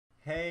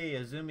Hey,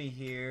 Azumi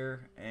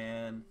here,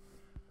 and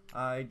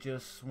I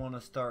just want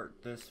to start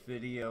this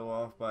video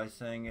off by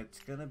saying it's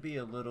going to be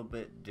a little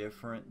bit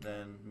different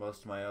than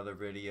most of my other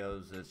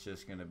videos. It's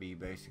just going to be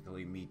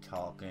basically me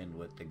talking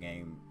with the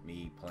game,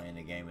 me playing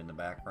the game in the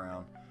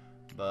background.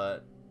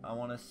 But I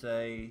want to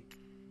say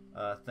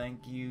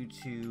thank you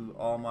to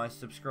all my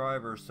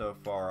subscribers so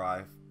far.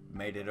 I've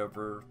made it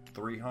over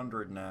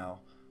 300 now.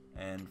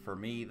 And for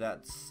me,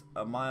 that's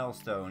a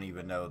milestone,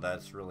 even though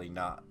that's really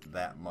not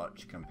that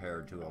much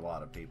compared to a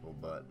lot of people.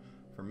 But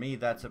for me,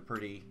 that's a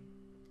pretty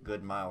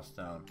good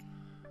milestone.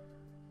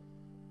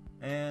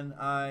 And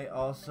I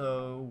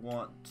also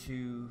want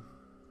to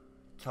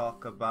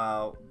talk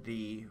about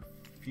the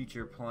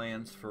future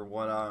plans for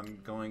what I'm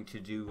going to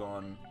do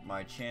on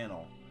my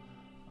channel.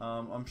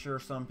 I'm sure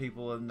some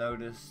people have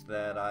noticed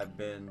that I've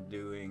been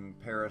doing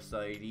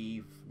Parasite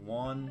Eve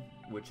 1,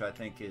 which I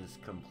think is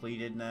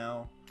completed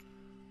now,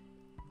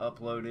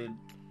 uploaded,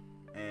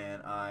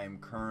 and I'm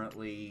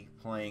currently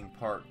playing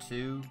part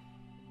 2.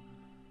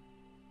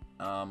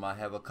 I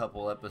have a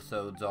couple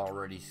episodes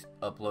already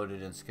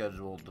uploaded and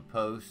scheduled to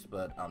post,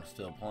 but I'm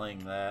still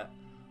playing that.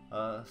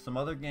 Some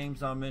other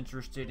games I'm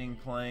interested in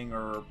playing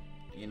are,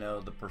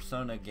 the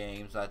Persona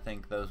games. I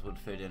think those would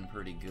fit in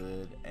pretty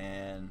good,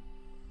 and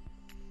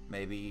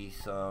maybe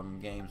some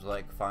games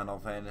like Final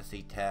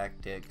Fantasy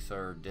Tactics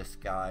or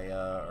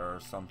Disgaea or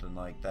something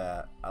like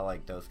that. I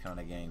like those kind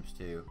of games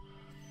too.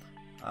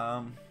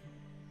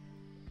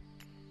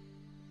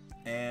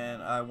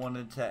 And I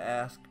wanted to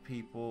ask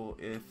people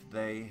if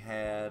they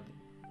had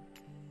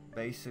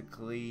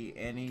basically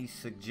any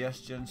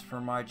suggestions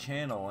for my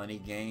channel, any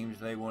games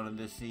they wanted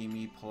to see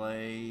me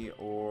play,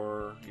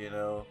 or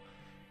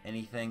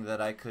anything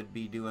that I could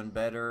be doing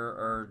better,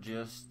 or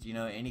just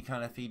any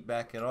kind of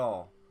feedback at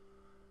all.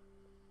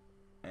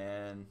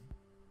 And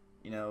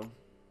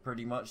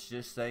pretty much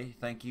just say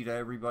thank you to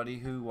everybody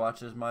who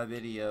watches my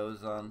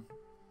videos on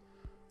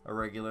a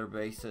regular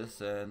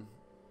basis, and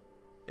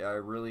I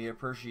really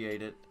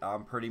appreciate it.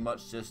 I'm pretty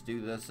much just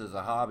do this as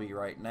a hobby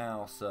right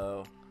now,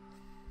 so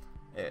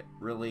it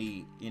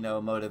really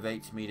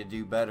motivates me to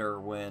do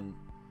better when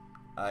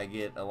I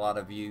get a lot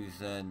of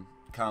views and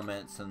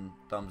comments and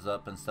thumbs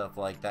up and stuff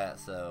like that.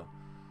 So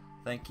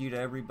thank you to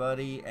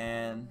everybody,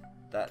 and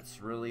that's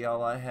really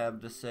all I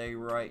have to say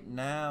right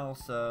now.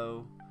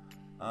 So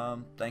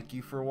thank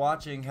you for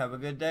watching. Have a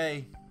good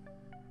day.